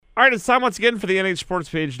All right, it's time once again for the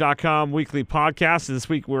NHSportsPage.com weekly podcast. This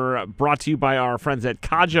week we're brought to you by our friends at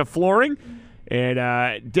Kaja Flooring.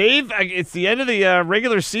 And Dave, it's the end of the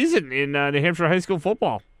regular season in New Hampshire high school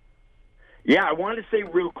football. Yeah, I wanted to say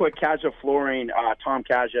real quick, Kaja Flooring, Tom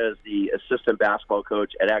Kaja is the assistant basketball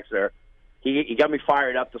coach at Exeter. He got me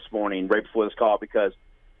fired up this morning right before this call because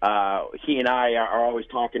he and I are always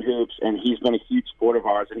talking hoops, and he's been a huge supporter of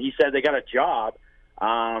ours. And he said they got a job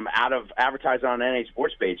out of advertising on NH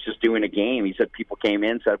Sports Page, just doing a game. He said people came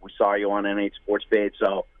in, said, we saw you on NH Sports Page.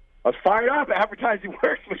 So I was fired up. Advertising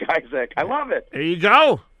works with Isaac. I love it. There you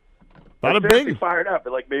go. Bada bing. Fired up.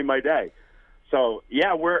 It made my day. So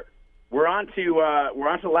yeah, we're on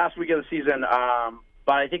to the last week of the season.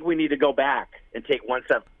 But I think we need to go back and take one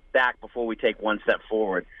step back before we take one step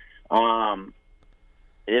forward.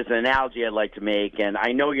 It is an analogy I'd like to make, and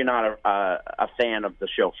I know you're not a fan of the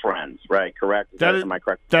show Friends, right? Correct? Am I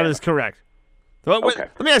correct? That is correct. Well, okay.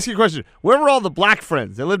 Let me ask you a question. Where were all the black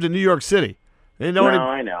friends? They lived in New York City. I know.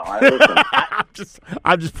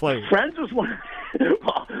 I'm just playing. Friends was one.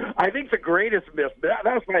 Well, I think the greatest mystery. That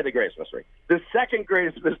was probably the greatest mystery. The second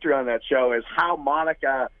greatest mystery on that show is how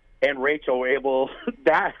Monica and Rachel were able.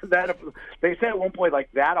 That they said at one point,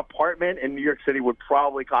 like, that apartment in New York City would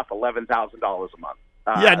probably cost $11,000 a month.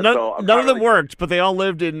 None of them worked, but they all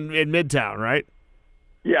lived in Midtown, right?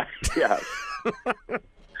 Yeah.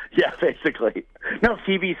 Yeah, basically. No,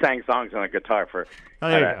 Phoebe sang songs on a guitar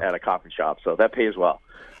at a coffee shop, so that pays well.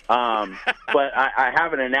 But I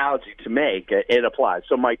have an analogy to make. It applies.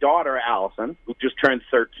 So my daughter, Allison, who just turned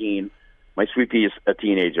 13, my sweet pea is a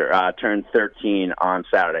teenager, turned 13 on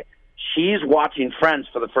Saturday. She's watching Friends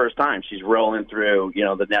for the first time. She's rolling through,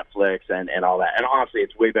 the Netflix and all that. And honestly,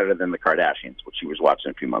 it's way better than the Kardashians, which she was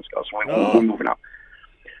watching a few months ago. So we're moving on.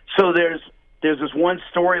 So there's this one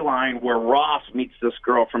storyline where Ross meets this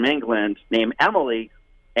girl from England named Emily,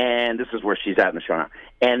 and this is where she's at in the show now.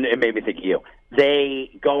 And it made me think of you. They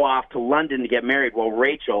go off to London to get married. Well,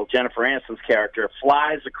 Rachel, Jennifer Aniston's character,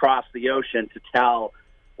 flies across the ocean to tell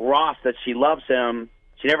Ross that she loves him.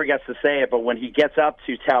 She never gets to say it, but when he gets up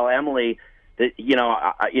to tell Emily that,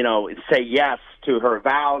 say yes to her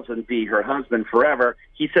vows and be her husband forever,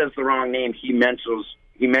 he says the wrong name. He mentions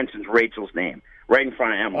Rachel's name right in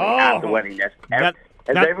front of Emily at the wedding. As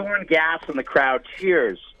everyone gasps and the crowd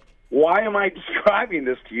cheers. Why am I describing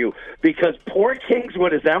this to you? Because poor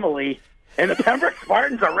Kingswood is Emily, and the Pembroke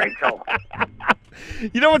Spartans are Rachel.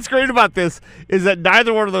 You know what's great about this is that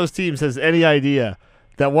neither one of those teams has any idea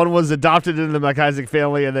that one was adopted into the McIsaac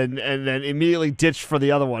family and then immediately ditched for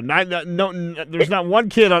the other one. There's not one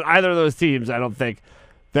kid on either of those teams, I don't think,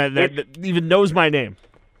 that even knows my name.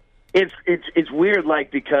 It's weird,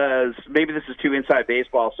 because maybe this is too inside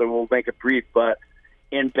baseball, so we'll make it brief, but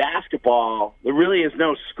in basketball, there really is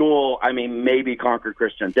no school, maybe Concord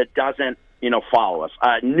Christian, that doesn't, follow us.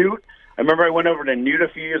 Newt, I remember I went over to Newt a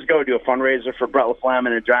few years ago to do a fundraiser for Brett LaFlamme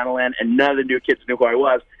and Adrenaline, and none of the new kids knew who I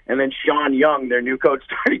was. And then Sean Young, their new coach,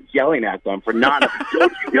 started yelling at them for not,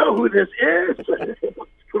 don't you know who this is? It was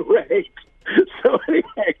great. So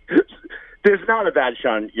anyway, there's not a bad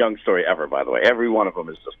Sean Young story ever, by the way. Every one of them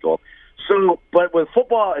is just gold. So, but with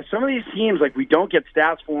football, some of these teams, we don't get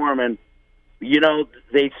stats for them, and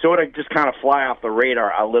they sort of just kind of fly off the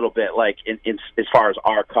radar a little bit, in as far as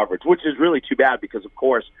our coverage, which is really too bad because, of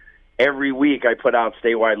course, every week I put out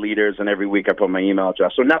statewide leaders, and every week I put my email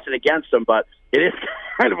address. So nothing against them, but it is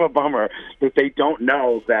kind of a bummer that they don't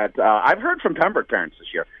know that. I've heard from Pembroke parents this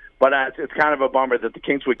year, but it's kind of a bummer that the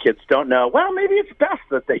Kingswood kids don't know. Well, maybe it's best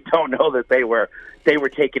that they don't know that they were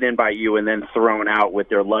taken in by you and then thrown out with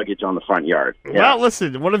their luggage on the front yard. Yeah. Well,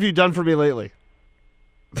 listen, what have you done for me lately?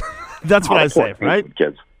 That's what I say, right?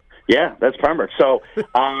 Kids. Yeah, that's Pembroke. So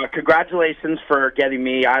congratulations for getting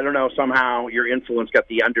me. I don't know, somehow your influence got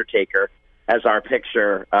The Undertaker as our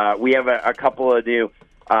picture. We have a couple of new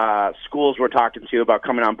schools we're talking to about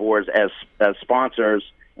coming on board as sponsors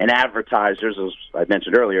and advertisers, as I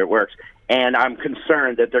mentioned earlier, it works. And I'm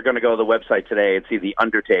concerned that they're going to go to the website today and see The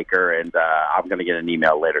Undertaker, and I'm going to get an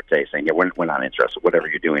email later today saying, yeah, we're not interested, whatever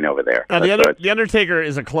you're doing over there. The Undertaker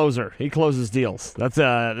is a closer. He closes deals. That's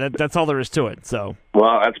all there is to it. So.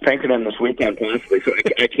 Well, that's Pinkerton this weekend, possibly. So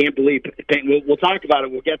I can't believe we'll talk about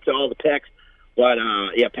it. We'll get to all the picks. But,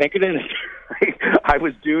 Pinkerton, I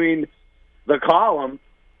was doing the column,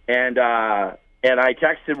 and I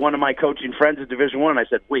texted one of my coaching friends at Division I, and I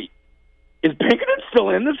said, wait, is Pinkerton still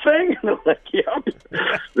in this thing? And they're like, yep.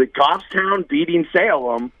 The Goffstown beating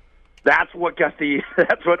Salem, that's what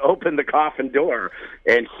opened the coffin door.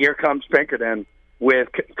 And here comes Pinkerton with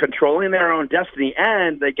controlling their own destiny,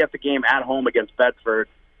 and they get the game at home against Bedford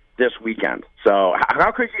this weekend. So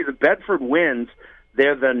how crazy is it? Bedford wins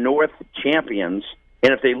they're the North champions,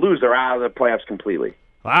 and if they lose, they're out of the playoffs completely.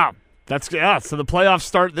 Wow. So the playoffs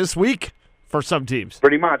start this week for some teams.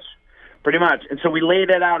 Pretty much. And so we laid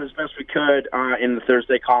it out as best we could in the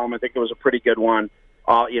Thursday column. I think it was a pretty good one.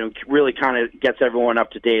 Really kind of gets everyone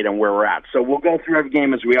up to date on where we're at. So we'll go through every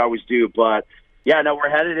game as we always do. But, yeah, no, we're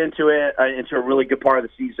headed into it, into a really good part of the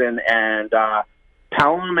season. And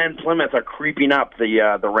Pelham and Plymouth are creeping up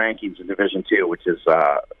the rankings in Division II, which is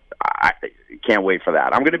I can't wait for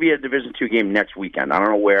that. I'm going to be at a Division II game next weekend. I don't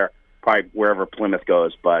know where, probably wherever Plymouth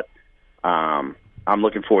goes, but I'm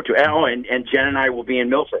looking forward to it. And Jen and I will be in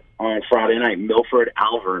Milford on Friday night,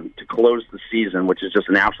 Milford-Alvern, to close the season, which is just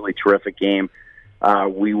an absolutely terrific game.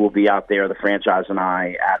 We will be out there, the franchise and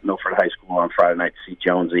I, at Milford High School on Friday night to see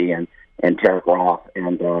Jonesy and Tarek Roth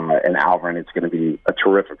and Alvern. It's going to be a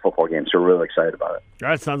terrific football game, so we're really excited about it. All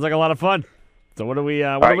right, sounds like a lot of fun. So what do we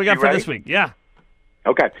got for this week? Yeah.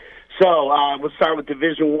 Okay. So let's start with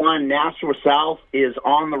Division I. Nashua South is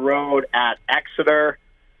on the road at Exeter,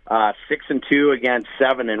 6-2 against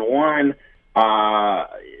 7-1.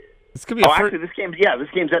 This could be this game's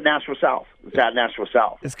at Nashua South. It's at Nashua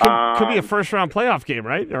South. This could be a first-round playoff game,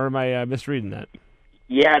 right? Or am I misreading that?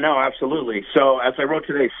 Yeah, no, absolutely. So as I wrote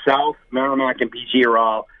today, South, Merrimack, and BG are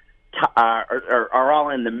all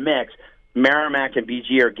in the mix. Merrimack and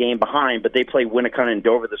BG are a game behind, but they play Winnicott and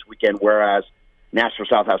Dover this weekend, whereas Nashua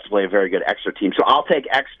South has to play a very good Exeter team. So I'll take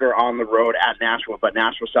Exeter on the road at Nashua, but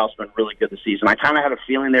Nashua South's been really good this season. I kind of had a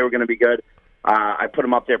feeling they were going to be good. I put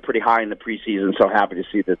them up there pretty high in the preseason, so happy to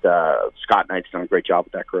see that Scott Knight's done a great job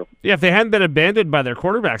with that crew. Yeah, if they hadn't been abandoned by their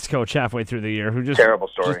quarterbacks coach halfway through the year, who just terrible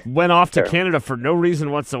story, just went off to Canada for no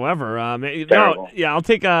reason whatsoever. I'll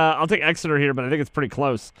take Exeter here, but I think it's pretty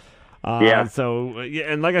close. So,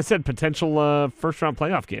 and like I said, potential first-round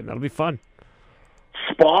playoff game. That'll be fun.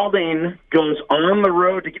 Spalding goes on the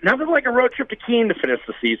road. Nothing like a road trip to Keene to finish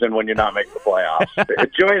the season when you're not making the playoffs.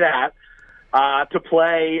 Enjoy that. To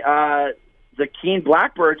play the Keene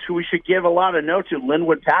Blackbirds, who we should give a lot of note to,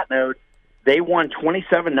 Linwood Patnode. They won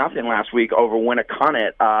 27-0 last week over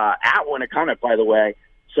Winnicott, at Winnicott, by the way.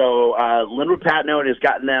 So Linwood Patnode has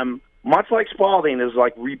gotten them, much like Spalding, is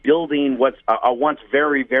like rebuilding what's a once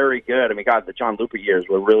very, very good. I mean, God, the John Luper years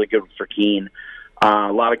were really good for Keene.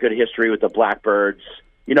 A lot of good history with the Blackbirds.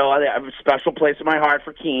 You know, I have a special place in my heart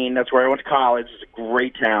for Keene. That's where I went to college. It's a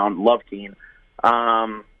great town. Love Keene.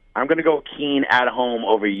 I'm going to go Keene at home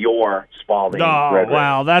over your Spalding. Oh,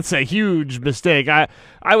 wow, that's a huge mistake. I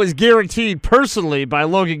was guaranteed personally by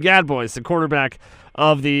Logan Gadbois, the quarterback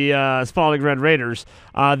of the Spalding Red Raiders,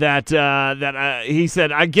 that he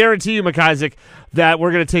said, I guarantee you, McIsaac, that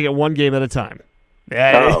we're going to take it one game at a time.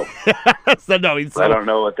 Oh. So, no, I don't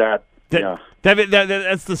know what that...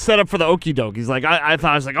 That's the setup for the okie doke. He's like, I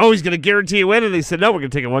thought, I was like, oh, he's going to guarantee a win, and they said, no, we're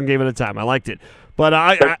going to take it one game at a time. I liked it.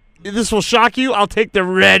 But this will shock you. I'll take the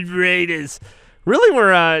Red Raiders. Really,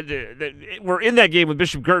 we're in that game with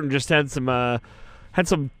Bishop Girton. Just had some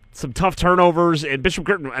tough turnovers, and Bishop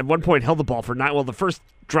Girton at one point held the ball for the first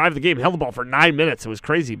drive of the game held the ball for 9 minutes. It was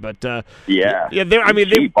crazy, but they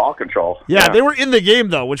ball control. Yeah, they were in the game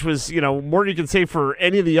though, which was more than you can say for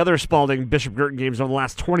any of the other Spalding Bishop Girton games over the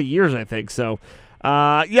last 20 years, I think. So,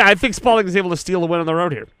 I think Spalding is able to steal a win on the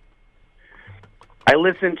road here. I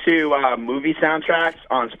listen to movie soundtracks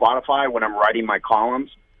on Spotify when I'm writing my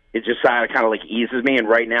columns. It just kind of like eases me, and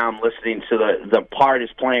right now I'm listening to the part is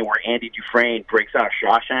playing where Andy Dufresne breaks out of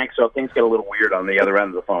Shawshank, so things get a little weird on the other end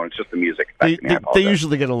of the phone. It's just the music. They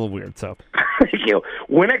usually get a little weird, so. Thank you.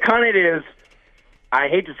 Winnicott is, I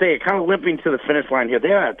hate to say it, kind of limping to the finish line here. They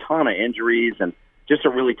had a ton of injuries and just a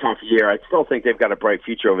really tough year. I still think they've got a bright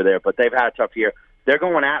future over there, but they've had a tough year. They're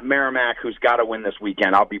going at Merrimack, who's got to win this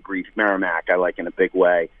weekend. I'll be brief. Merrimack, I like in a big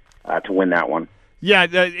way to win that one. Yeah.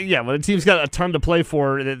 Well, the team's got a ton to play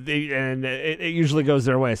for, and it usually goes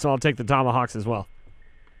their way. So I'll take the Tomahawks as well.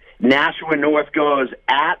 Nashua North goes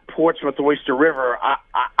at Portsmouth Oyster River.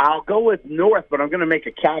 I'll go with North, but I'm going to make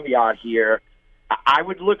a caveat here. I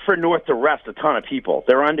would look for North to rest a ton of people.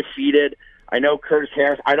 They're undefeated. I know Curtis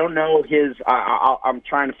Harris. I don't know his. I'm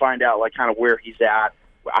trying to find out kind of where he's at.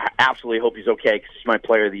 I absolutely hope he's okay because he's my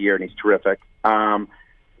player of the year and he's terrific.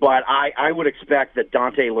 But I would expect that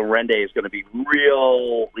Dante Lorende is going to be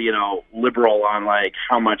real, liberal on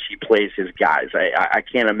how much he plays his guys. I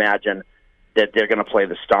can't imagine that they're going to play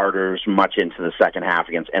the starters much into the second half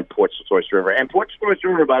against Portsmouth Oyster River. And Portsmouth Oyster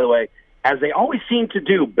River, by the way, as they always seem to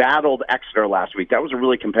do, battled Exeter last week. That was a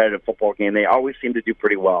really competitive football game. They always seem to do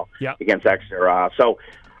pretty well against Exeter. So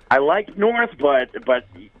I like North, but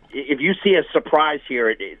if you see a surprise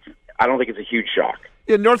here, I don't think it's a huge shock.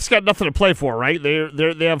 Yeah, North's got nothing to play for, right?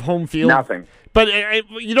 They have home field. Nothing. But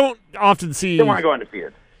you don't often see. They want to go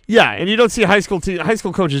undefeated. Yeah, and you don't see high school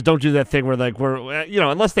coaches don't do that thing where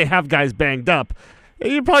unless they have guys banged up,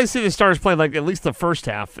 you probably see the stars play like at least the first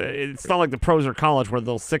half. It's not like the pros or college where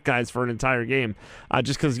they'll sit guys for an entire game,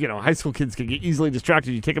 just because high school kids can get easily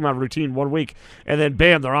distracted. You take them out of routine 1 week, and then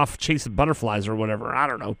bam, they're off chasing butterflies or whatever. I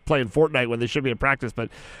don't know, playing Fortnite when they should be in practice. But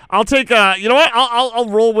I'll take. You know what? I'll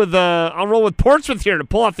roll with Portsmouth here to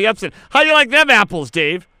pull off the upset. How do you like them apples,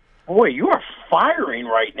 Dave? Boy, you are firing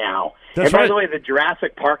right now. That's and by right. the way, the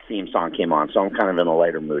Jurassic Park theme song came on, so I'm kind of in a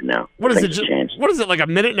lighter mood now. What is Things it? have changed. What is it, like a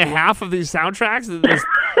minute and a half of these soundtracks?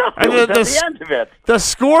 The end of it. The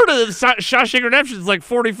score to Shawshank Redemption is like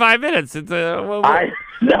 45 minutes. It's No,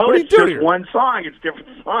 it's just here? one song. It's different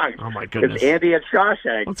songs. Oh, my goodness. It's Andy at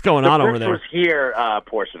Shawshank. What's going on over there? The was here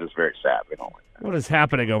portion is very sad. We don't like that. What is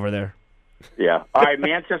happening over there? Yeah. All right,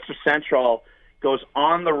 Manchester Central goes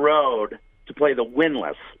on the road to play the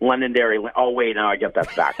winless Londonderry. Oh, wait, no, I get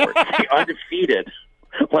that backwards. The undefeated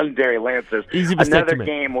Londonderry Lancers. Easy mistake Another to make.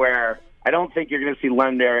 game where I don't think you're going to see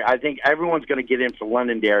Londonderry. I think everyone's going to get in for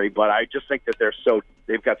Londonderry, but I just think that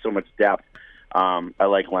they've got so much depth. I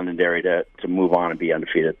like Londonderry to move on and be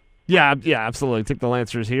undefeated. Yeah, absolutely. Take the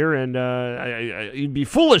Lancers here, and you'd be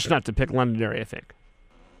foolish not to pick Londonderry, I think.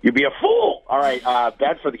 You'd be a fool. All right,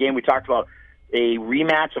 Bedford, the game we talked about, a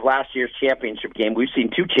rematch of last year's championship game. We've seen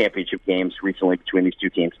 2 championship games recently between these two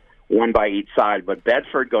teams, one by each side. But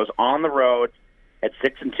Bedford goes on the road at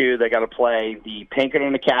 6-2. They got to play the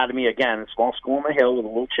Pinkerton Academy again, a small school on the hill with a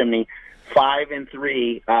little chimney.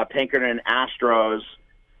 5-3, Pinkerton Astros.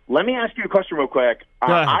 Let me ask you a question real quick.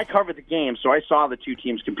 I covered the game, so I saw the two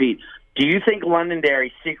teams compete. Do you think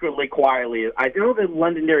Londonderry secretly, quietly? I know the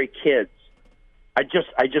Londonderry kids. I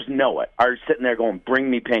just know it. Are sitting there going,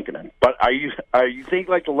 "Bring me Pinkerton." But are you think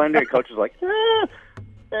like the Londonderry coach is like,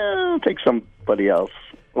 I'll take somebody else?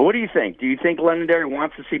 Well, what do you think? Do you think Londonderry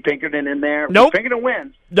wants to see Pinkerton in there? Nope. If Pinkerton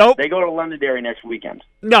wins. Nope. They go to Londonderry next weekend.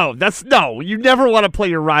 No. You never want to play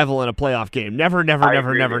your rival in a playoff game. Never.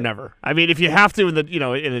 agree. I mean, if you have to in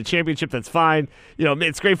the championship, that's fine.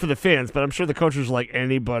 It's great for the fans, but I'm sure the coaches are like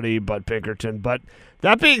anybody but Pinkerton. But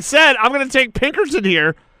that being said, I'm going to take Pinkerton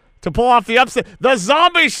here to pull off the upset. The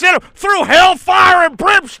zombie sinner through hellfire and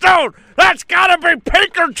brimstone. That's got to be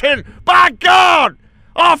Pinkerton. By God,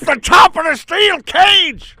 off the top of the steel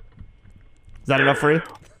cage. Is that enough for you?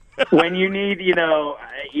 When you need,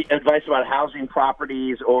 advice about housing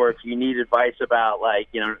properties, or if you need advice about,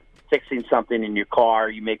 fixing something in your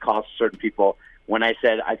car, you may call certain people. When I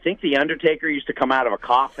said, I think the Undertaker used to come out of a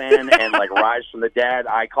coffin and, rise from the dead,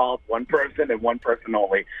 I called one person and one person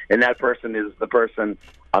only, and that person is the person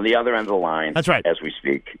on the other end of the line. That's right. As we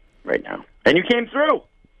speak right now. And you came through.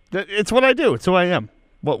 It's what I do. It's who I am.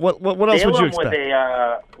 What else would you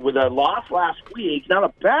expect? With a loss last week, not a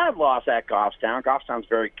bad loss at Goffstown. Goffstown's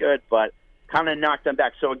very good, but kind of knocked them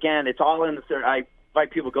back. So, again, it's all in the third. I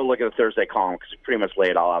invite people to go look at the Thursday column because we pretty much lay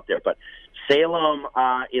it all out there. But Salem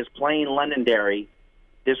is playing Londonderry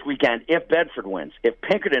this weekend if Bedford wins. If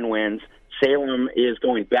Pinkerton wins, Salem is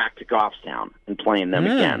going back to Goffstown and playing them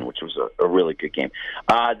again, which was a really good game.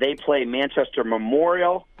 They play Manchester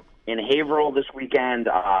Memorial in Haverhill this weekend.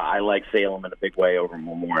 I like Salem in a big way over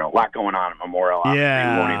Memorial. A lot going on at Memorial.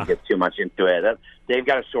 Yeah. We won't even get too much into it. They've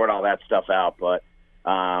got to sort all that stuff out, but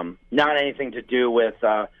not anything to do with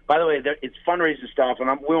by the way, it's fundraising stuff, and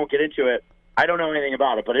we won't get into it. I don't know anything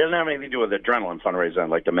about it, but it doesn't have anything to do with adrenaline fundraising, I'd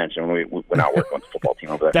like to mention. We're not working with the football team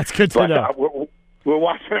over there. That's good to know. We're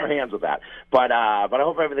washing our hands with that. But I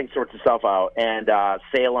hope everything sorts itself out. And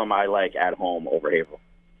Salem, I like at home over Haverhill.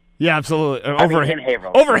 Yeah, absolutely. In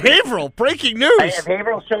Haverhill. Over Haverhill. Breaking news. If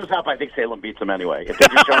Haverhill shows up, I think Salem beats them anyway. If they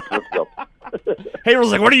just show up, let's go.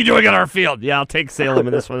 Haverhill's like, what are you doing at our field? Yeah, I'll take Salem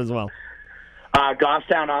in this one as well.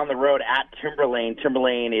 Goffstown on the road at Timberlane.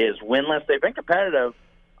 Timberlane is winless. They've been competitive,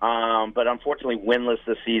 but unfortunately winless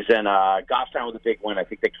this season. Goffstown with a big win. I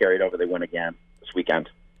think they carried over. They win again this weekend.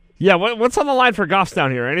 Yeah, what's on the line for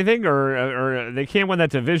Goffstown here? Anything, or they can't win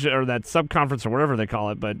that division or that subconference or whatever they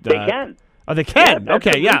call it? But they can. Oh, they can. Yeah,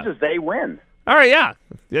 okay, yeah. Loses, they win. All right, yeah.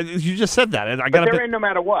 You just said that. They're in no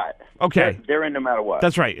matter what. Okay. They're in no matter what.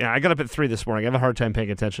 That's right. Yeah, I got up at 3 this morning. I have a hard time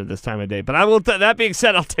paying attention at this time of day. But I will. That being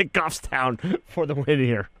said, I'll take Goffstown for the win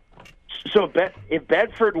here. So if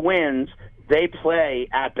Bedford wins, they play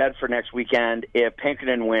at Bedford next weekend. If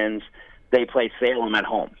Pinkerton wins, they play Salem at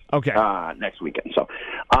home. Okay. Next weekend. So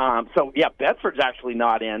yeah, Bedford's actually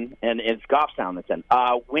not in, and it's Goffstown that's in.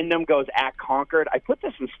 Wyndham goes at Concord. I put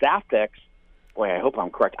this in staff picks. Boy, I hope I'm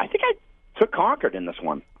correct. I think I took Concord in this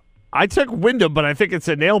one. I took Wyndham, but I think it's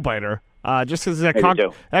a nail biter. just because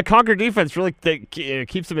that Concord defense really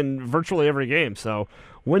keeps them in virtually every game. So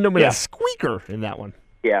Wyndham in a squeaker in that one.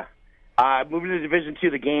 Yeah. Moving to Division II,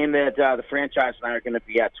 the game that the franchise and I are going to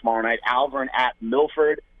be at tomorrow night, Alvern at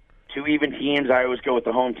Milford. 2 even teams. I always go with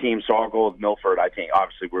the home team, so I'll go with Milford. I think,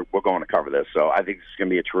 obviously, we're going to cover this, so I think this is going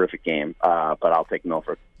to be a terrific game, but I'll take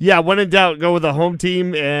Milford. Yeah, when in doubt, go with the home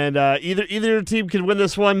team, and either team can win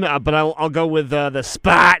this one, but I'll go with the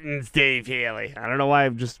Spartans, Dave Haley. I don't know why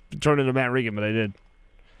I've just turned into Matt Regan, but I did.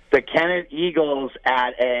 The Kennett Eagles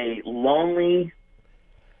at a lonely,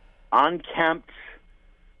 unkempt,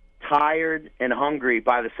 tired, and hungry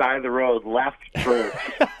by the side of the road, left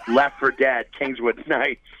for dead Kingswood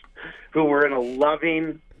Knights, who were in a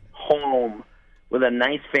loving home with a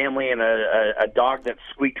nice family and a dog that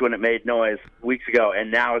squeaked when it made noise weeks ago,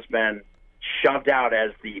 and now has been shoved out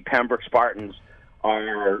as the Pembroke Spartans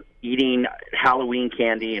are eating Halloween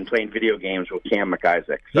candy and playing video games with Cam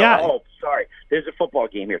McIsaac. So, oh, sorry. There's a football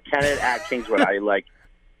game here. Kennett at Kingswood. I like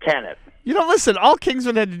Kennett. Listen, all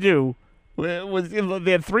Kingswood had to do was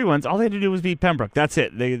they had 3 wins. All they had to do was beat Pembroke. That's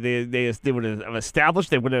it. They would have established.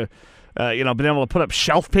 They would have been able to put up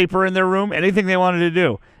shelf paper in their room. Anything they wanted to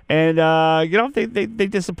do. And they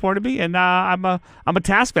disappointed me. And I'm a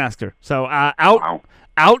taskmaster. So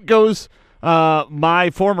out goes my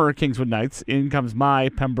former Kingswood Knights. In comes my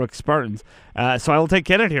Pembroke Spartans. So I will take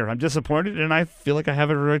Kennett here. I'm disappointed, and I feel like I have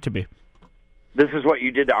every right to be. This is what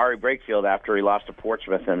you did to Ari Brakefield after he lost to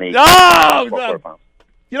Portsmouth in the quarterfinals.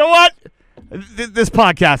 You know what? This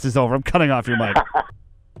podcast is over. I'm cutting off your mic.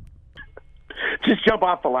 Just jump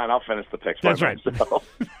off the line. I'll finish the picks. That's right. So.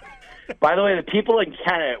 By the way, the people in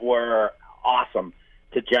Kennett were awesome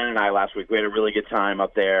to Jen and I last week. We had a really good time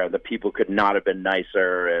up there. The people could not have been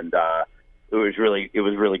nicer, and it was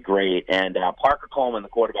really great. And Parker Coleman, the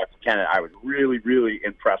quarterback for Kennett, I was really, really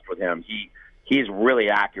impressed with him. He's really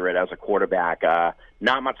accurate as a quarterback.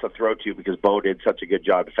 Not much to throw to because Bo did such a good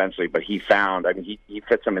job defensively, but he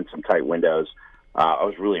fits him in some tight windows. I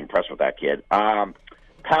was really impressed with that kid.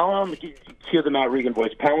 Pelham, cue the Matt Regan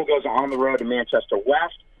voice. Pelham goes on the road to Manchester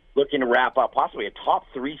West, looking to wrap up possibly a top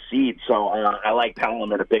 3 seed. So I like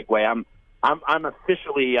Pelham in a big way. I'm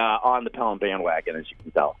officially on the Pelham bandwagon, as you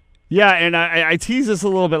can tell. Yeah, and I teased this a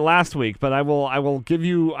little bit last week, but I will give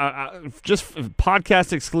you just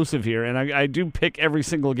podcast exclusive here, and I do pick every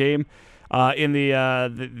single game in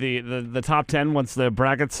the top 10 once the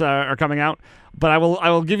brackets are coming out. But I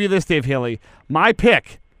will give you this, Dave Haley. My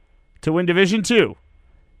pick to win Division II,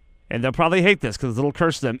 and they'll probably hate this because it'll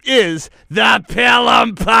curse them, is the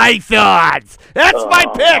Pelham Pythons. That's my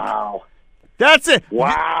pick. Wow. That's it.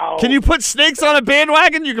 Wow. Can you put snakes on a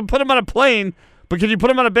bandwagon? You can put them on a plane. But can you put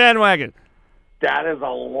them on a bandwagon? That's a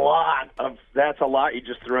lot you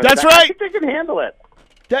just threw in. That's right. I think they can handle it.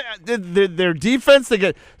 Their defense, they've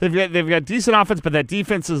got decent offense, but that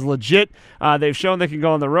defense is legit. They've shown they can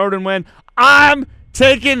go on the road and win. I'm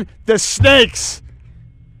taking the Snakes.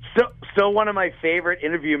 Still one of my favorite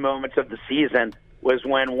interview moments of the season was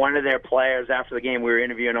when one of their players, after the game, we were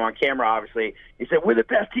interviewing him on camera, obviously, he said, "We're the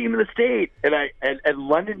best team in the state." And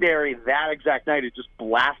Londonderry that exact night had just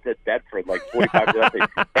blasted Bedford like 45-0.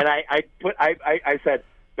 And I said,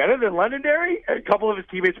 "Better than Londonderry?" And a couple of his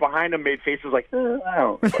teammates behind him made faces like, I don't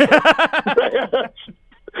know.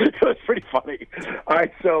 It was pretty funny. All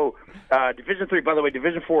right, so Division III, by the way,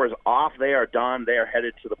 Division IV is off. They are done. They are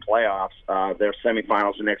headed to the playoffs. Their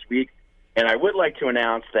semifinals are next week. And I would like to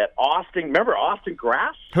announce that remember Austin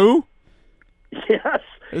Grass? Who? Yes.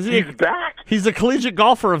 He's back. He's a collegiate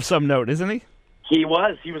golfer of some note, isn't he? He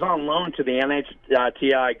was. He was on loan to the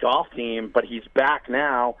NHTI golf team, but he's back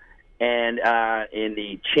now. And in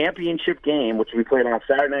the championship game, which we played on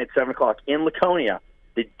Saturday night at 7 o'clock in Laconia,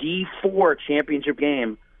 the D4 championship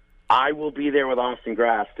game, I will be there with Austin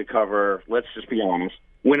Grass to cover, let's just be honest,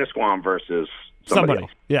 Winnisquam versus somebody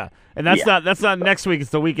else. Yeah. And that's not next week,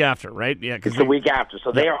 it's the week after, right? Yeah, it's the week after.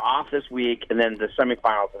 So they are off this week, and then the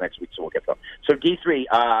semifinals the next week, so we'll get them. So D3,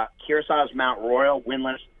 Kearsarge's Mount Royal,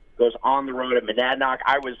 winless, goes on the road at Monadnock.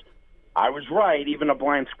 I was right. Even a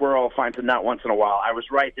blind squirrel finds a nut once in a while. I was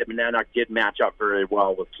right that Monadnock did match up very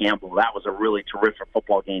well with Campbell. That was a really terrific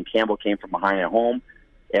football game. Campbell came from behind at home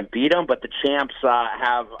and beat them, but the champs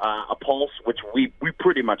have a pulse, which we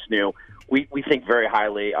pretty much knew. We think very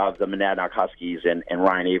highly of the Monadnock Huskies and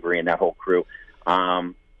Ryan Avery and that whole crew.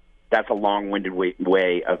 That's a long-winded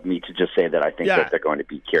way of me to just say that I think that they're going to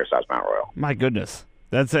beat Kearsarge Mount Royal. My goodness.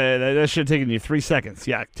 That should have taken you 3 seconds.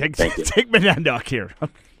 Yeah, take Monadnock here.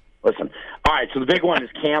 Listen, all right, so the big one is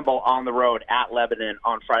Campbell on the road at Lebanon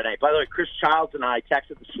on Friday night. By the way, Chris Childs and I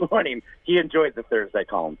texted this morning. He enjoyed the Thursday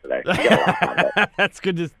column today. That's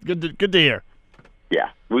good to hear. Yeah,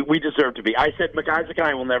 we deserve to be. I said McIsaac and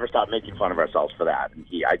I will never stop making fun of ourselves for that. And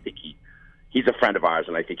I think he's a friend of ours,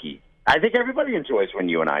 and I think everybody enjoys when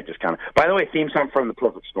you and I just kind of. By the way, theme song from The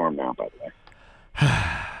Perfect Storm now. By the way,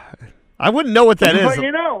 I wouldn't know what that is.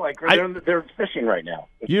 But they're fishing right now.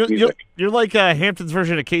 You're like Hampton's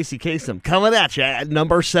version of Casey Kasem, coming at you at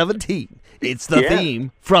number 17. It's the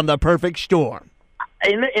theme from The Perfect Storm.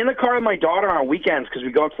 In the car with my daughter on weekends, because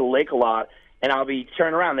we go up to the lake a lot, and I'll be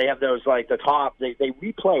turning around. They have those like the top. They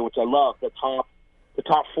replay, which I love. The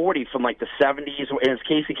top 40 from like the 70s, and it's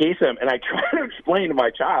Casey Kasem. And I try to explain to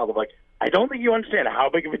my child, I'm like, I don't think you understand how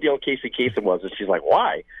big of a deal Casey Kasem was. And she's like,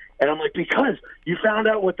 why? And I'm like, because you found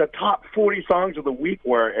out what the top 40 songs of the week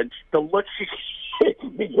were, and the look she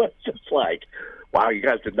gave me was just like, wow, you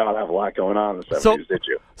guys did not have a lot going on in the 70s, did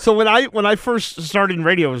you? So when I first started in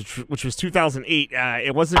radio, which was 2008,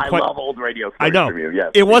 it wasn't quite... I love old radio. I know. From you,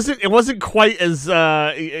 yes. It wasn't quite as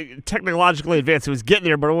technologically advanced. It was getting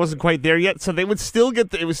there, but it wasn't quite there yet. So they would still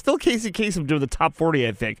get it was still Casey Kasem doing the top 40,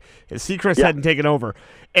 I think. Seacrest hadn't taken over.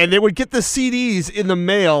 And they would get the CDs in the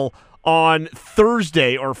mail on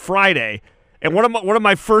Thursday or Friday. And one of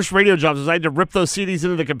my first radio jobs was I had to rip those CDs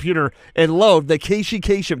into the computer and load the Casey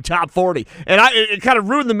Kasem Top 40. And it kind of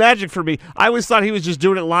ruined the magic for me. I always thought he was just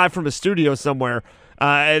doing it live from a studio somewhere.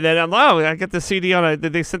 And then I'm like, I get the CD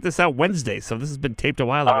they sent this out Wednesday, so this has been taped a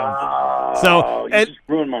while ago. You just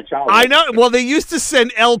ruined my childhood. I know. Well, they used to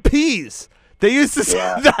send LPs. They used to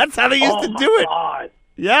send, that's how they used to do it. God.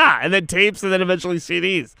 Yeah, and then tapes, and then eventually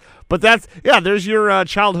CDs. But there's your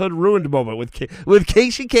childhood ruined moment with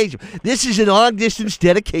Casey Kasem. This is an long-distance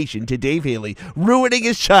dedication to Dave Haley, ruining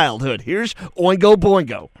his childhood. Here's Oingo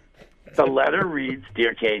Boingo. The letter reads,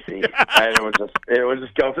 "Dear Casey," and it was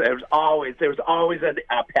just go. There was always a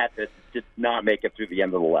pet that did not make it through the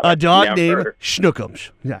end of the letter. A dog named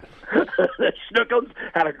Schnookums. Yeah. Schnookums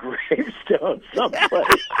had a gravestone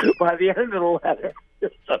someplace by the end of the letter.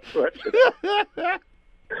 It's unfortunate.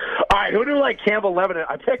 All right, who do you like? Campbell Lebanon.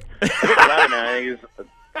 I picked Lebanon. I think it's a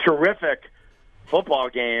terrific football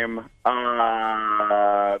game.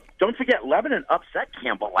 Don't forget, Lebanon upset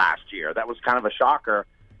Campbell last year. That was kind of a shocker.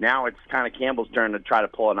 Now it's kind of Campbell's turn to try to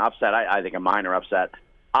pull an upset. I think a minor upset.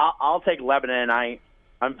 I'll take Lebanon.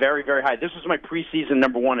 I'm very, very high. This was my preseason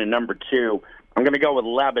number 1 and number 2. I'm going to go with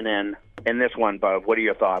Lebanon in this one, Bub. What are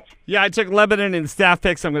your thoughts? Yeah, I took Lebanon in staff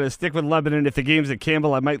picks. I'm going to stick with Lebanon. If the game's at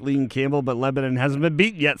Campbell, I might lean Campbell, but Lebanon hasn't been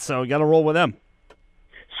beat yet, so got to roll with them.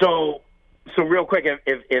 So real quick,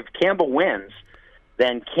 if Campbell wins,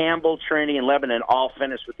 then Campbell, Trinity, and Lebanon all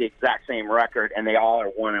finish with the exact same record, and they all are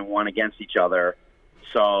 1-1 against each other.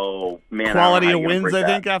 So, man, quality of wins, I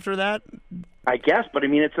think, after that. I guess, but I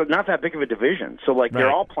mean, it's not that big of a division. So, they're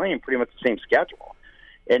all playing pretty much the same schedule.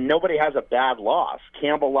 And nobody has a bad loss.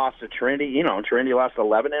 Campbell lost to Trinity. Trinity lost to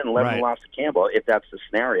Lebanon, and Lebanon lost to Campbell, if that's the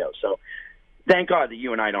scenario. So thank God that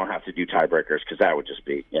you and I don't have to do tiebreakers, because that would just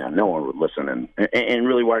be, no one would listen. And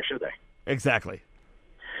really, why should they? Exactly.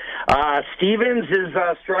 Stevens is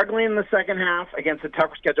struggling in the second half against a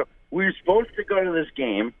tougher schedule. We were supposed to go to this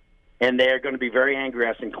game, and they're going to be very angry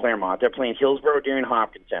at us in Claremont. They're playing Hillsborough during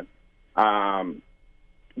Hopkinton.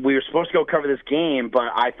 We were supposed to go cover this game, but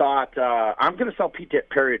I thought I'm going to sell Pete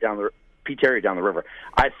Terry down the river.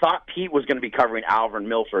 I thought Pete was going to be covering Alvern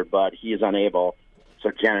Milford, but he is unable. So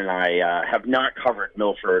Jen and I have not covered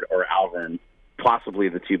Milford or Alvern, possibly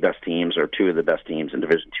the two best teams or two of the best teams in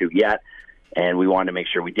Division II yet. And we wanted to make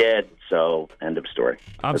sure we did. So, end of story.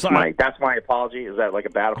 That's my apology. Is that like a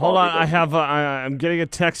bad apology? Hold on, I'm getting a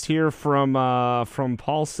text here from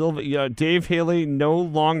Paul Silva. Dave Haley no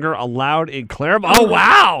longer allowed in Claremont. Oh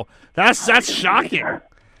wow, that's shocking.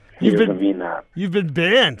 He doesn't mean that. You've been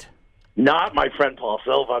banned. Not my friend Paul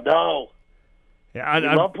Silva. No. Yeah, I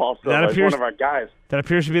love Paul Silva. He's one of our guys. That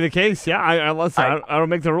appears to be the case. Yeah, I don't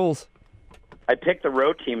make the rules. I picked the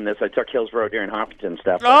road team in this. I took Hillsborough during Hopkinton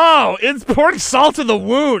stuff. Oh, it's pouring salt in the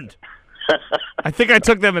wound. I think I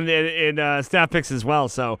took them in staff picks as well.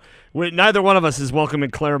 So neither one of us is welcome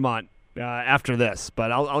in Claremont after this.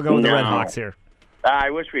 But I'll go with the Red Hawks here.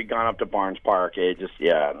 I wish we had gone up to Barnes Park. I just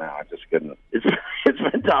couldn't. It's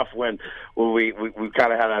been tough when we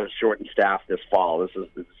kind of had a shortened staff this fall. This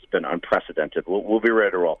has been unprecedented. We'll be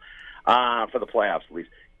ready to roll for the playoffs at least.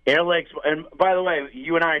 Air Lakes, and by the way,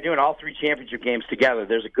 you and I are doing all 3 championship games together.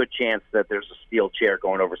 There's a good chance that there's a steel chair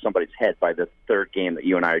going over somebody's head by the third game that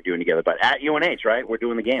you and I are doing together. But at UNH, right? We're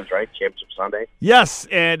doing the games, right? Championship Sunday? Yes,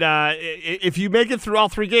 and if you make it through all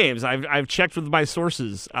 3 games, I've checked with my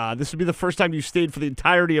sources. This would be the first time you've stayed for the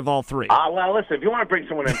entirety of all 3. Well, listen, if you want to bring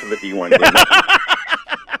someone in for the D1 game,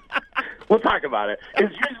 We'll talk about it.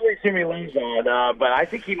 It's usually Jimmy Lee's on, but I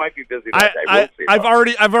think he might be busy that day. We'll see.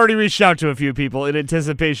 I've already reached out to a few people in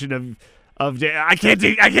anticipation of I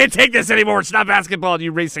can't take this anymore. It's not basketball, and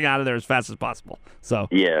you racing out of there as fast as possible. So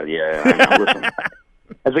yeah. I know. Listen,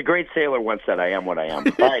 as a great sailor once said, I am what I am.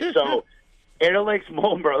 All right, so Interlakes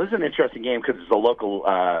Moultonborough. This is an interesting game because it's a local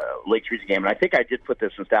Lake Treaty game, and I think I did put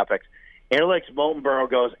this in StatPex. Interlakes Moultonborough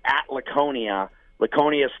goes at Laconia.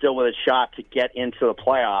 Laconia is still with a shot to get into the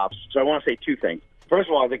playoffs. So I want to say two things. First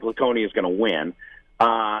of all, I think Laconia is going to win.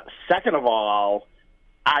 Second of all,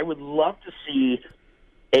 I would love to see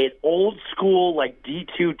an old school like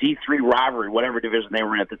D2, D3 rivalry, whatever division they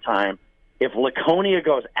were in at the time. If Laconia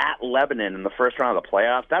goes at Lebanon in the first round of the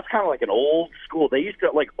playoffs, that's kind of like an old school. They used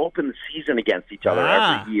to like open the season against each other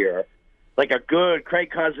every year. Like a good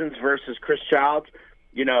Craig Cousins versus Chris Childs.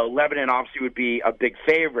 You know, Lebanon obviously would be a big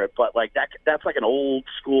favorite, but like that's like an old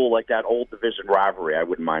school, like that old division rivalry. I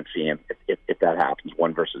wouldn't mind seeing if that happens,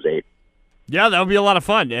 1 versus 8. Yeah, that would be a lot of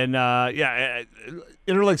fun. And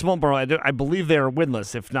Interlakes Moultonborough, I believe they are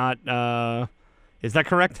winless. If not, is that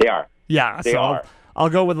correct? They are. Yeah, they are. I'll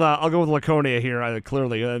go with Laconia here.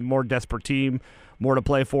 Clearly, a more desperate team, more to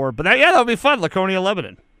play for. But that'll be fun. Laconia,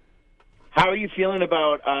 Lebanon. How are you feeling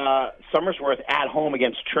about Somersworth at home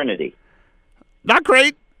against Trinity? Not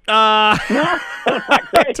great. Not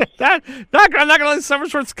great. I'm not going to let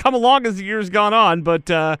Somersworth come along as the year's gone on, but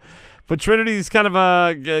Trinity's kind of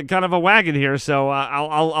a wagon here, so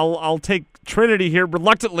I'll take Trinity here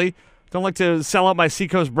reluctantly. Don't like to sell out my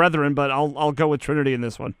Seacoast brethren, but I'll go with Trinity in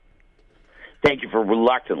this one. Thank you for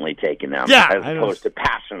reluctantly taking them, as opposed to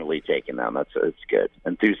passionately taking them. It's good.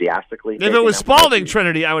 Enthusiastically. If it was Spalding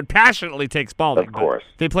Trinity, I would passionately take Spalding. Of course,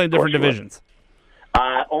 they play in different divisions.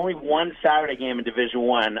 Only one Saturday game in Division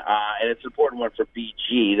One, and it's an important one for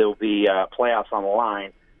BG. There will be playoffs on the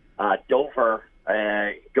line. Dover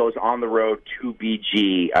goes on the road to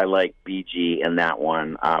BG. I like BG in that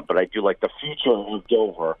one, but I do like the future of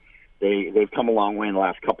Dover. They've come a long way in the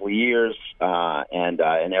last couple of years, and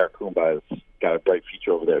Eric Kumba has got a bright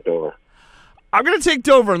future over there at Dover. I'm going to take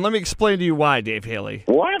Dover, and let me explain to you why, Dave Haley.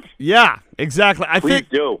 What? Yeah, exactly. Please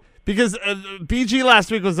do. Because BG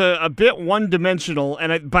last week was a bit one-dimensional,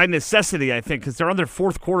 and by necessity, I think, because they're on their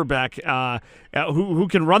fourth quarterback who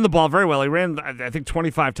can run the ball very well. He ran, I think,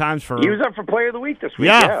 25 times for. He was up for Player of the Week this week.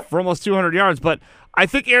 Yeah, for almost 200 yards. But I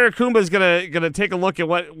think Eric Kumba is gonna take a look at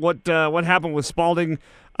what happened with Spalding,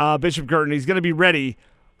 Bishop Girton. He's gonna be ready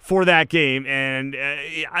for that game, and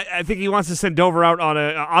I think he wants to send Dover out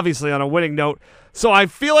obviously on a winning note. So I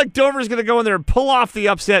feel like Dover's going to go in there and pull off the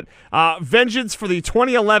upset. Vengeance for the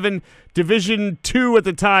 2011 Division II at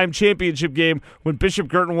the time championship game when Bishop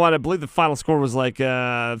Girton won. I believe the final score was like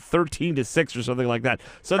 13-6 or something like that.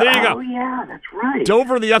 So there you go. Oh, yeah, that's right.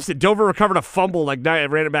 Dover the upset. Dover recovered a fumble, ran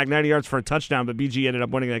it back 90 yards for a touchdown, but BG ended up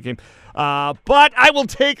winning that game. But I will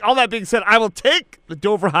take, all that being said, I will take the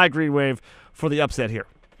Dover High Green Wave for the upset here.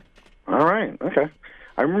 All right, okay.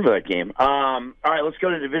 I remember that game. All right, let's go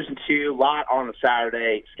to Division II. Lot on the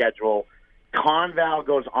Saturday schedule. Conval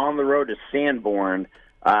goes on the road to Sanborn.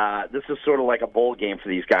 This is sort of like a bowl game for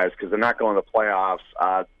these guys because they're not going to the playoffs.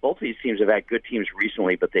 Both of these teams have had good teams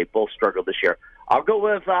recently, but they both struggled this year. I'll go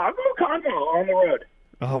with Conval on the road.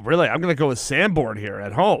 Oh, really? I'm going to go with Sanborn here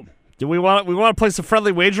at home. Do we want to place a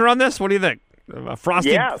friendly wager on this? What do you think?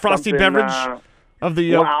 Frosty beverage?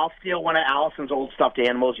 I'll steal one of Allison's old stuffed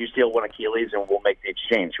animals. You steal one of Keeley's, and we'll make the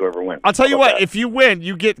exchange. Whoever wins. I'll tell you what. If you win,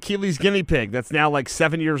 you get Keeley's guinea pig. That's now like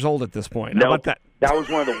 7 years old at this point. How about that? That was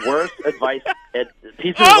one of the worst pieces of advice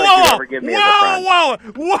you ever give me as a friend.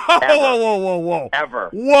 Whoa!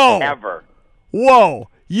 Ever.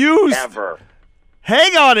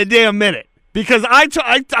 Hang on a damn minute. Because I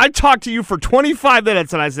talked to you for 25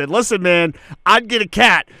 minutes and I said, listen, man, I'd get a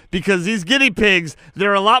cat because these guinea pigs,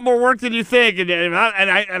 they're a lot more work than you think. And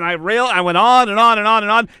I went on and on and on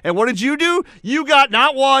and on. And what did you do? You got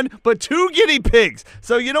not one, but 2 guinea pigs.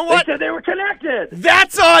 So you know what? They said they were connected.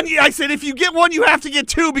 That's on you. I said, if you get one, you have to get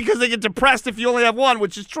 2 because they get depressed if you only have one,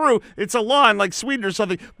 which is true. It's a law in like Sweden or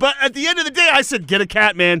something. But at the end of the day, I said, get a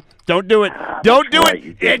cat, man. Don't do it. Don't do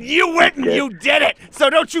it. And you went and you did it. So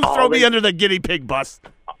don't you throw me under the guinea pig bus.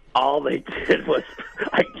 All they did was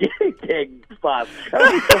a guinea pig bus. That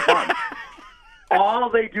would be so fun. All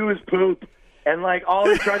they do is poop. And, like, all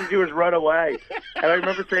they try to do is run away. And I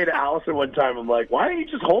remember saying to Allison one time, I'm like, why don't you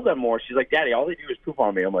just hold them more? She's like, Daddy, all they do is poop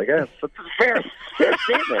on me. I'm like, that's a fair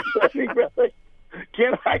statement. I mean, really,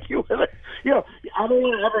 can't argue with it. You know, I don't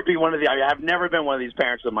want to ever be one of the. I mean, I've never been one of these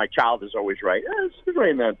parents that my child is always right. She's right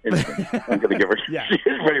in that instance. I'm going to give her. Yeah. She's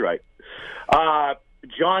pretty right.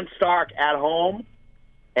 John Stark at home.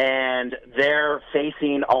 and they're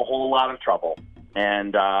facing a whole lot of trouble.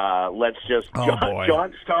 And let's just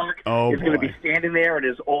John Stark is going to be standing there in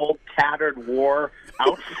his old tattered war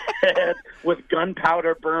outfit with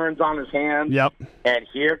gunpowder burns on his hands. Yep. And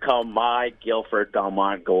here come my Guilford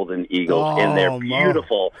Belmont Golden Eagles in their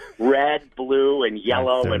beautiful red, blue, and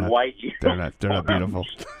yellow and white uniforms. They're not beautiful.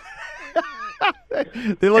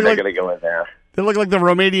 They're going to go in there. They look like the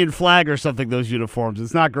Romanian flag or something, those uniforms.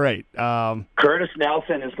 It's not great. Curtis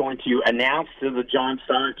Nelson is going to announce to John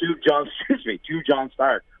Stark,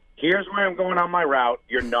 here's where I'm going on my route.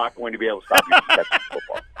 You're not going to be able to stop me from catching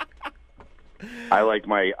football. I like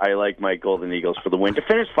my Golden Eagles for the win to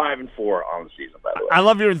finish 5-4 on the season, by the way. I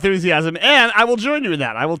love your enthusiasm, and I will join you in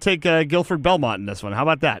that. I will take Guilford Belmont in this one. How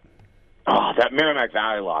about that? Oh, that Merrimack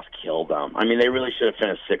Valley loss killed them. I mean, they really should have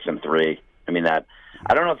finished 6-3. I mean,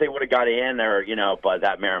 I don't know if they would have got in or, but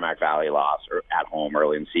that Merrimack Valley loss or at home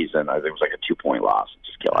early in the season, I think it was like a 2-point loss. It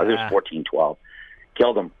just killed. I think it was 14-12.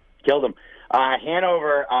 Killed them.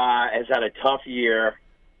 Hanover has had a tough year,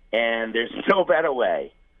 and there's no better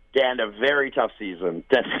way to end a very tough season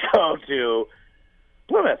than to go to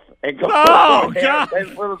Plymouth and go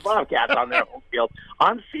and Plymouth Bobcats on their home field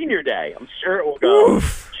on Senior Day. I'm sure it will go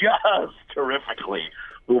just terrifically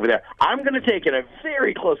over there. I'm going to take it a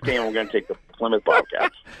very close game. We're going to take the Plymouth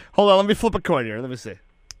Bobcats. Hold on, let me flip a coin here. Let me see.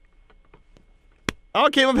 Oh,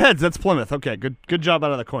 it came up heads. That's Plymouth. Okay, good job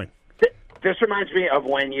out of the coin. This reminds me of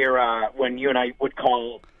when you and I would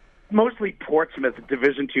call mostly Portsmouth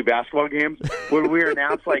Division II basketball games, where we were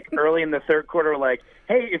announced like early in the third quarter, like,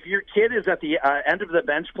 hey, if your kid is at the end of the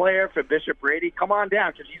bench player for Bishop Brady, come on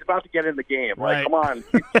down because he's about to get in the game. Right. Like, come on,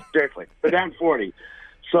 seriously, they're down 40.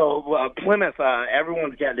 So Plymouth,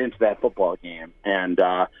 everyone's getting into that football game, and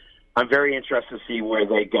I'm very interested to see where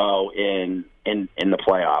they go in the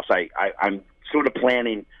playoffs. I'm sort of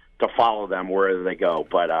planning to follow them wherever they go,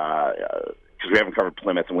 but because we haven't covered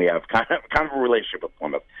Plymouth and we have kind of a relationship with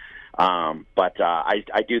Plymouth. But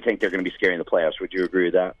I do think they're going to be scary in the playoffs. Would you agree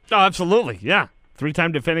with that? Oh, absolutely. Yeah,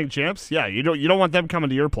 3-time defending champs. Yeah, you don't want them coming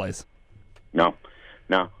to your place. No.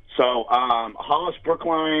 So Hollis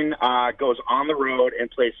Brookline goes on the road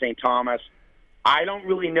and plays St. Thomas. I don't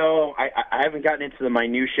really know. I haven't gotten into the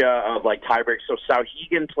minutia of like tiebreaks. So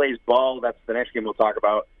Souhegan plays Bow. That's the next game we'll talk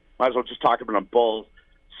about. Might as well just talk about them both.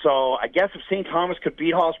 So I guess if St. Thomas could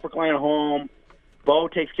beat Hollis Brookline at home, Bow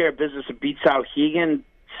takes care of business and beats Souhegan,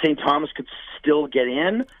 St. Thomas could still get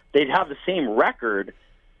in. They'd have the same record.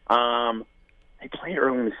 They played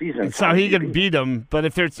early in the season. Souhegan beat them, but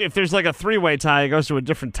if there's like a 3-way tie, it goes to a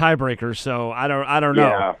different tiebreaker. So I don't know.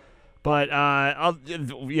 Yeah. But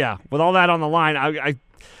with all that on the line,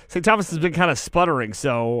 St. Thomas has been kind of sputtering.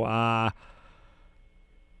 So I'll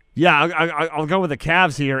go with the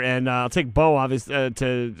Cavs here, and I'll take Bow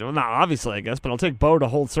not obviously, I guess, but I'll take Bow to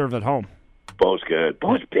hold serve at home. Bow's good.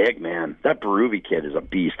 Bow's big, man. That Berube kid is a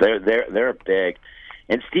beast. They're big.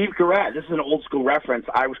 And Steve Garrett, this is an old school reference.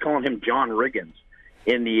 I was calling him John Riggins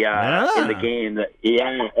in the game.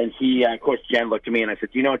 And he, of course, Jen looked at me and I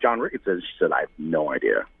said, "Do you know what John Riggins is?" She said, "I have no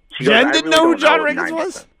idea." Jen didn't know who John Riggins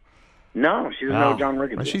was? No, she doesn't know who John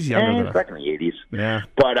Riggins is. She's younger than us. Back in the 80s. Yeah.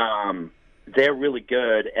 But they're really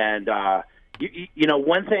good. And,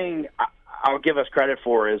 one thing I'll give us credit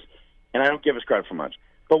for is, and I don't give us credit for much,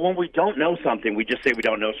 but when we don't know something, we just say we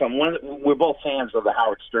don't know something. We're both fans of the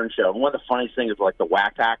Howard Stern show. And one of the funniest things, like the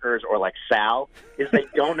Whack Packers or like Sal, is they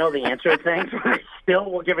don't know the answer to things, but they still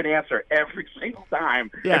will give an answer every single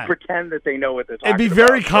time and pretend that they know what they're talking about. And be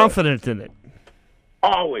very confident in it.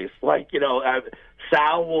 Always.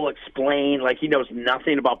 Sal will explain, like he knows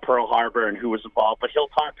nothing about Pearl Harbor and who was involved, but he'll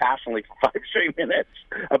talk passionately for 5 straight minutes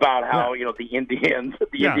about how, the Indians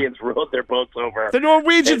rode their boats over. The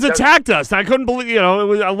Norwegians attacked us. I couldn't believe,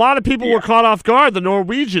 a lot of people were caught off guard. The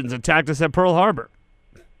Norwegians attacked us at Pearl Harbor.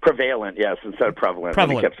 Prevalent, yes, instead of prevalent.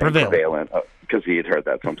 He kept saying prevalent because he had heard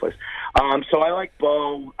that someplace. So I like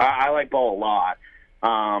Bow. I like Bow a lot.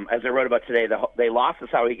 As I wrote about today, they lost to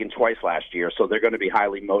Souhegan twice last year, so they're going to be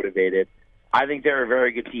highly motivated. I think they're a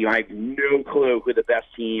very good team. I have no clue who the best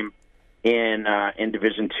team in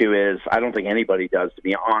Division II is. I don't think anybody does, to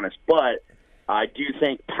be honest. But I do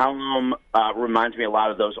think Pelham reminds me a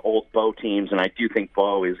lot of those old Bow teams, and I do think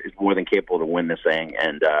Bow is more than capable to win this thing.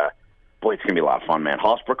 And, boy, it's going to be a lot of fun, man.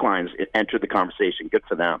 Hollis Brookline's entered the conversation. Good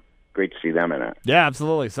for them. Great to see them in it. Yeah,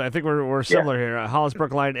 absolutely. So I think we're similar here. Hollis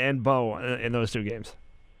Brookline and Bow in those 2 games.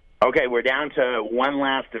 Okay, we're down to one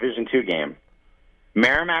last Division II game.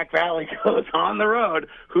 Merrimack Valley goes on the road.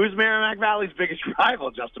 Who's Merrimack Valley's biggest rival,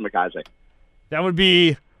 Justin McIsaac? That would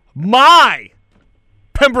be my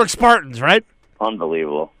Pembroke Spartans, right?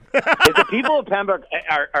 Unbelievable. If the people of Pembroke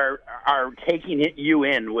are taking you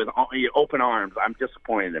in with open arms, I'm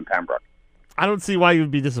disappointed in Pembroke. I don't see why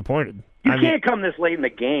you'd be disappointed. You can't come this late in the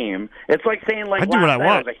game. It's like saying, like, I do what I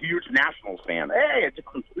want. was a huge Nationals fan. Hey, it's a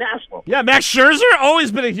Nationals. Yeah, Max Scherzer,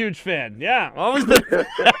 always been a huge fan. Yeah, always been.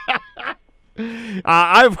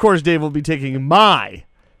 I, of course, Dave, will be taking my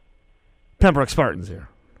Pembroke Spartans here.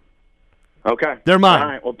 Okay. They're mine. All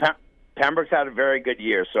right. Well, Pembroke's had a very good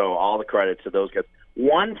year, so all the credit to those guys.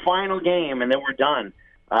 One final game, and then we're done.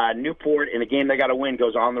 Newport, in a game they got to win,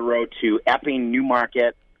 goes on the road to Epping,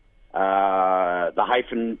 Newmarket. The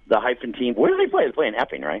hyphen team. Where do they play? They play in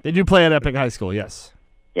Epping, right? They do play at Epping High School, yes.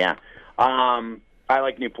 Yeah. I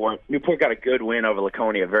like Newport. Newport got a good win over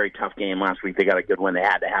Laconia, a very tough game last week. They got a good win. They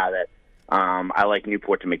had to have it. I like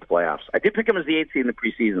Newport to make the playoffs. I did pick them as the 8th seed in the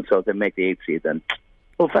preseason, so if they make the 8th seed, then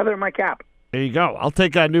a little feather in my cap. There you go. I'll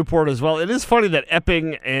take Newport as well. It is funny that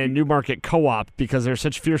Epping and Newmarket co-op because they're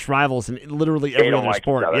such fierce rivals in literally every other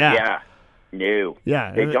sport. Yeah. No.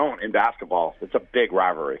 Yeah. They don't in basketball. It's a big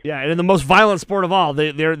rivalry. Yeah, and in the most violent sport of all,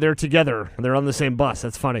 they're together. They're on the same bus.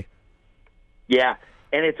 That's funny. Yeah,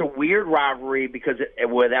 and it's a weird rivalry because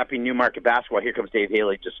with Epping Newmarket basketball, here comes Dave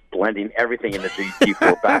Haley just blending everything into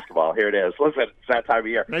D4 basketball. Here it is. Listen, it's that time of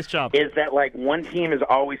year. Nice job. Is that like one team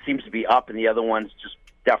always seems to be up and the other one's just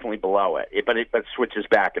definitely below it. But it switches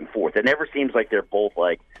back and forth. It never seems like they're both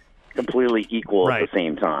like completely equal at the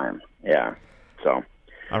same time. Yeah. So.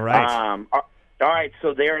 All right. All right.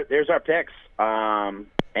 So there's our picks. Kaja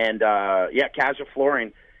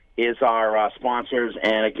Flooring is our sponsors,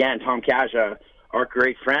 and again, Tom Kaja, our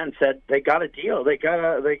great friend, said they got a deal. They got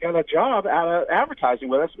a job out of advertising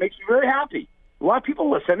with us. It makes me very happy. A lot of people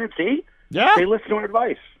listen and see. Yeah. They listen to our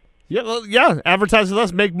advice. Yeah, well, yeah. Advertise with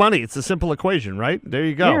us, make money. It's a simple equation, right? There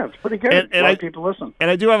you go. Yeah, it's pretty good. And a lot of people listen. And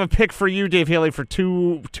I do have a pick for you, Dave Haley, for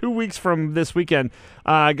two weeks from this weekend.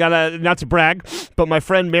 Not to brag, but my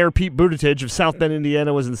friend Mayor Pete Buttigieg of South Bend,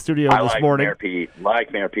 Indiana, was in the studio this morning. Mayor Pete.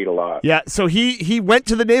 Like Mayor Pete a lot. Yeah, so he went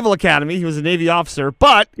to the Naval Academy. He was a Navy officer,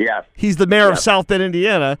 but he's the mayor of South Bend,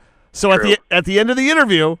 Indiana. So at the end of the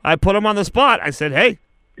interview, I put him on the spot. I said, "Hey,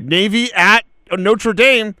 Navy at Notre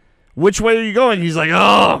Dame. Which way are you going?" He's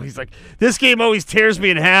like, this game always tears me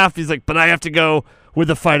in half. He's like, but I have to go with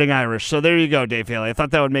the Fighting Irish. So there you go, Dave Haley. I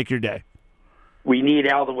thought that would make your day. We need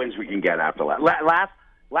all the wins we can get after that. Last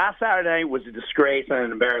Saturday night was a disgrace and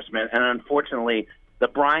an embarrassment, and unfortunately, the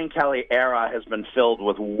Brian Kelly era has been filled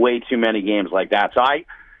with way too many games like that. So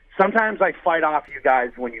sometimes I fight off you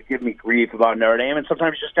guys when you give me grief about Notre Dame, and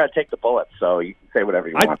sometimes you just got to take the bullets. So you can say whatever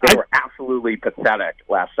you want. They were absolutely pathetic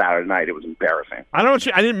last Saturday night. It was embarrassing. I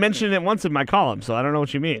didn't mention it once in my column, so I don't know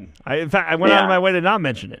what you mean. In fact, I went out of my way to not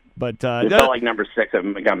mention it. But it felt like number 6 of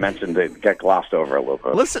them got mentioned. It got glossed over a little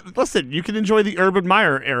bit. Listen. You can enjoy the Urban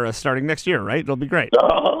Meyer era starting next year, right? It'll be great.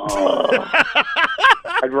 Oh.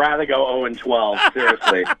 I'd rather go 0-12.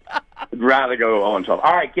 Seriously, I'd rather go 0-12.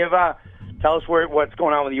 All right, tell us what's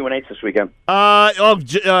going on with UNH this weekend.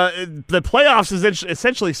 The playoffs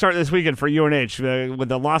essentially start this weekend for UNH with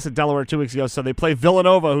the loss at Delaware 2 weeks ago. So they play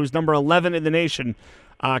Villanova, who's number 11 in the nation,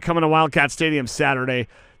 coming to Wildcat Stadium Saturday.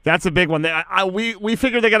 That's a big one. We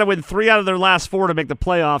figure they got to win 3 out of their last 4 to make the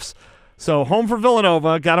playoffs. So home for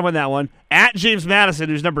Villanova, got to win that one. At James Madison,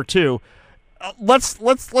 who's number 2. Let's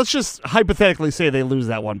just hypothetically say they lose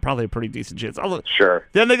that one. Probably a pretty decent chance. Sure.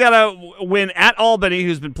 Then they got to win at Albany,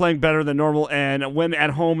 who's been playing better than normal, and win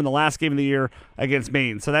at home in the last game of the year against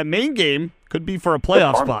Maine. So that Maine game could be for a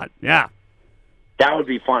playoff spot. Yeah. That would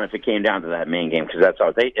be fun if it came down to that Maine game because that's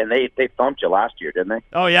how they thumped you last year, didn't they?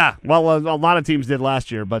 Oh yeah. Well, a lot of teams did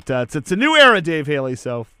last year, but it's a new era, Dave Haley.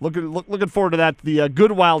 So looking forward to that. The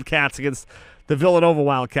good Wildcats against the Villanova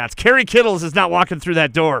Wildcats. Kerry Kittles is not walking through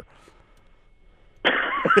that door.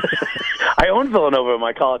 I own Villanova in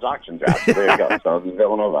my college auction draft. So there you go. So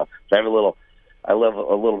Villanova. So I love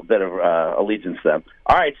a little bit of allegiance to them.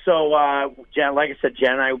 All right. So Jen, like I said,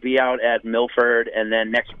 Jen and I will be out at Milford, and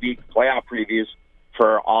then next week playoff previews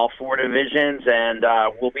for all 4 divisions, and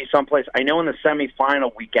we'll be someplace. I know in the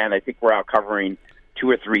semifinal weekend, I think we're out covering 2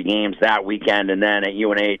 or 3 games that weekend, and then at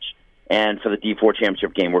UNH and for the D4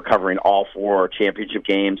 championship game, we're covering all 4 championship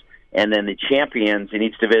games. And then the champions in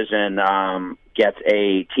each division gets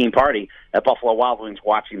a team party at Buffalo Wild Wings,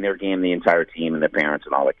 watching their game, the entire team and their parents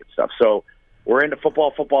and all that good stuff. So we're into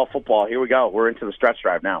football. Here we go. We're into the stretch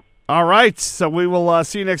drive now. All right. So we will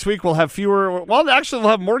see you next week. We'll have we'll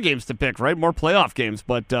have more games to pick, right? More playoff games.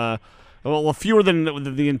 But Well, fewer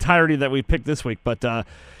than the entirety that we picked this week, but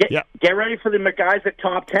get ready for the McIsaac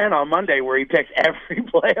top 10 on Monday, where he picks every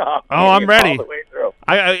playoff. Oh, I'm ready. All the way through.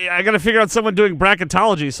 I got to figure out someone doing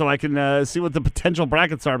bracketology so I can see what the potential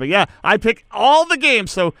brackets are. But yeah, I pick all the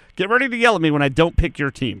games, so get ready to yell at me when I don't pick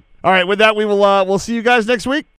your team. All right, with that, we'll see you guys next week.